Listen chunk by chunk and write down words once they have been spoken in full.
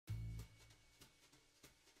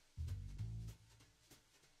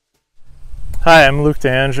Hi, I'm Luke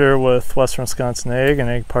Daninger with Western Wisconsin Ag and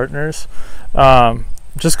Ag Partners.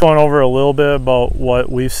 Just going over a little bit about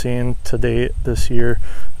what we've seen to date this year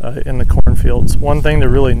in the cornfields. One thing to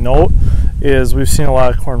really note is we've seen a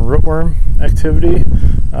lot of corn rootworm activity,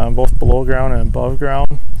 both below ground and above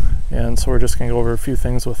ground, and so we're just going to go over a few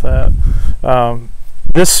things with that.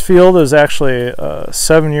 This field is actually a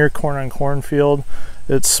 7-year corn on corn field.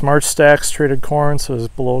 It's Smart Stacks treated corn, so there's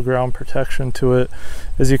below ground protection to it.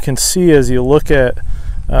 As you can see, as you look at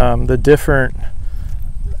the different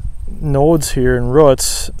nodes here and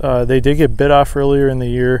roots, they did get bit off earlier in the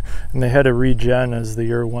year and they had to regen as the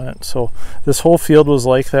year went. So this whole field was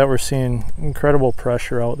like that. We're seeing incredible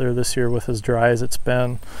pressure out there this year with as dry as it's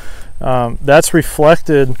been. That's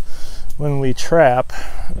reflected when we trap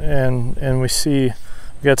and we see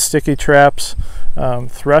we got sticky traps.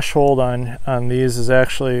 Threshold on these is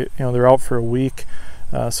actually, they're out for a week,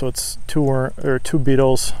 so it's two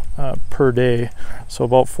beetles per day, so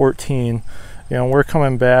about 14. We're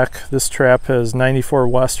coming back. This trap has 94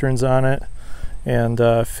 westerns on it and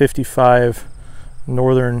 55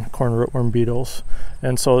 northern corn rootworm beetles.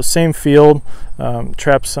 And so same field,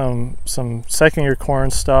 trapped some second-year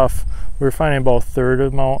corn stuff. We're finding about a third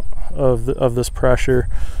amount of this pressure,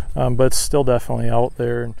 but it's still definitely out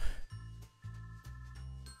there.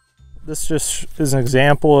 This just is an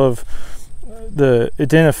example of it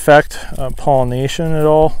didn't affect pollination at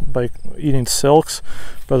all by eating silks,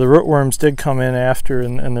 but the rootworms did come in after,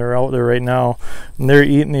 and they're out there right now, and they're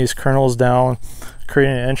eating these kernels down,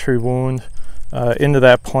 creating an entry wound into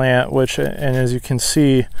that plant, and as you can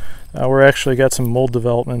see, we're actually got some mold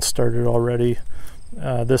development started already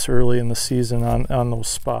this early in the season on those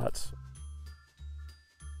spots.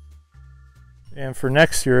 And for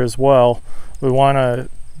next year as well, we want to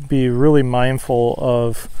be really mindful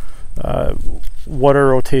of what our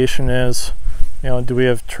rotation is. Do we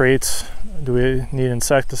have traits? Do we need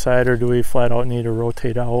insecticide, or do we flat out need to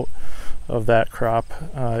rotate out of that crop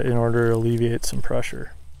in order to alleviate some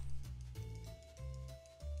pressure?